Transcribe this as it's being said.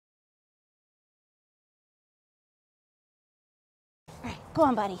Go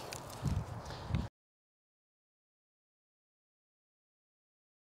on, buddy.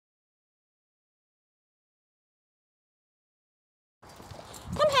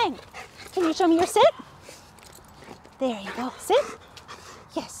 Come hang. Can you show me your sit? There you go. Sit.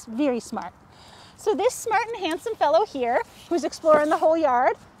 Yes, very smart. So this smart and handsome fellow here, who's exploring the whole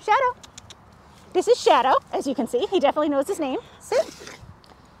yard, Shadow. This is Shadow, as you can see. He definitely knows his name. Sit.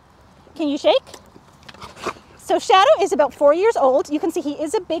 Can you shake? So Shadow is about 4 years old. You can see he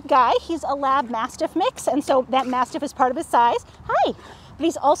is a big guy. He's a Lab Mastiff mix, and so that Mastiff is part of his size. Hi. But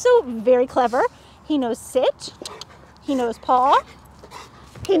he's also very clever. He knows sit. He knows paw.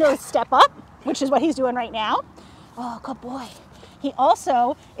 He knows step up, which is what he's doing right now. Oh, good boy. He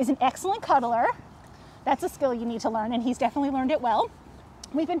also is an excellent cuddler. That's a skill you need to learn, and he's definitely learned it well.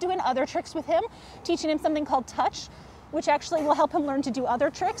 We've been doing other tricks with him, teaching him something called touch, which actually will help him learn to do other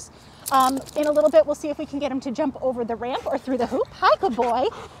tricks. In a little bit, we'll see if we can get him to jump over the ramp or through the hoop. Hi, good boy.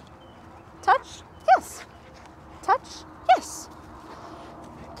 Touch, yes. Touch, yes.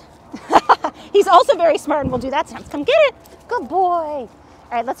 He's also very smart, and we'll do that sounds. Come get it. Good boy.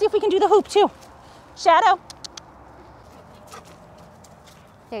 All right, let's see if we can do the hoop too. Shadow.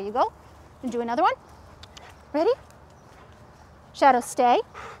 There you go. And do another one. Ready? Shadow, stay.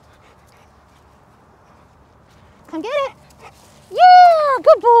 Come get it. Yeah,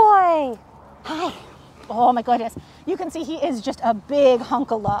 good boy. Hi. Oh my goodness. You can see he is just a big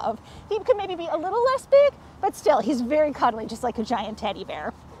hunk of love. He could maybe be a little less big, but still, he's very cuddly, just like a giant teddy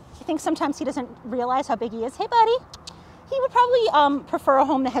bear. I think sometimes he doesn't realize how big he is. Hey, buddy. He would probably prefer a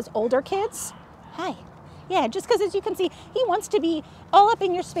home that has older kids. Hi. Yeah, just because as you can see, he wants to be all up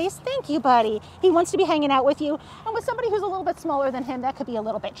in your space. Thank you, buddy. He wants to be hanging out with you. And with somebody who's a little bit smaller than him, that could be a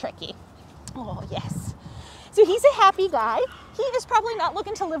little bit tricky. Oh, yes. So he's a happy guy. He is probably not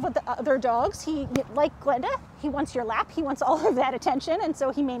looking to live with the other dogs. He, like Glenda, he wants your lap. He wants all of that attention, and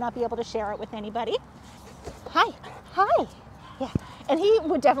so he may not be able to share it with anybody. Hi. Hi. Yeah. And he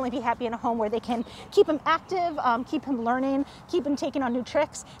would definitely be happy in a home where they can keep him active, keep him learning, keep him taking on new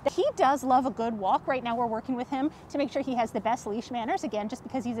tricks. He does love a good walk. Right now we're working with him to make sure he has the best leash manners. Again, just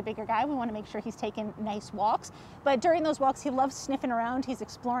because he's a bigger guy, we want to make sure he's taking nice walks. But during those walks, he loves sniffing around. He's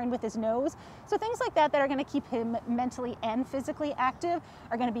exploring with his nose. So things like that that are going to keep him mentally and physically active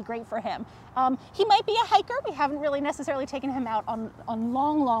are going to be great for him. He might be a hiker. We haven't really necessarily taken him out on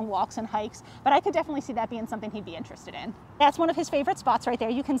long walks and hikes, but I could definitely see that being something he'd be interested in. That's one of his favorite spots right there.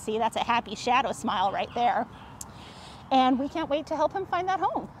 You can see that's a happy Shadow smile right there. And we can't wait to help him find that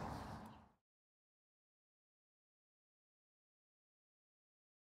home.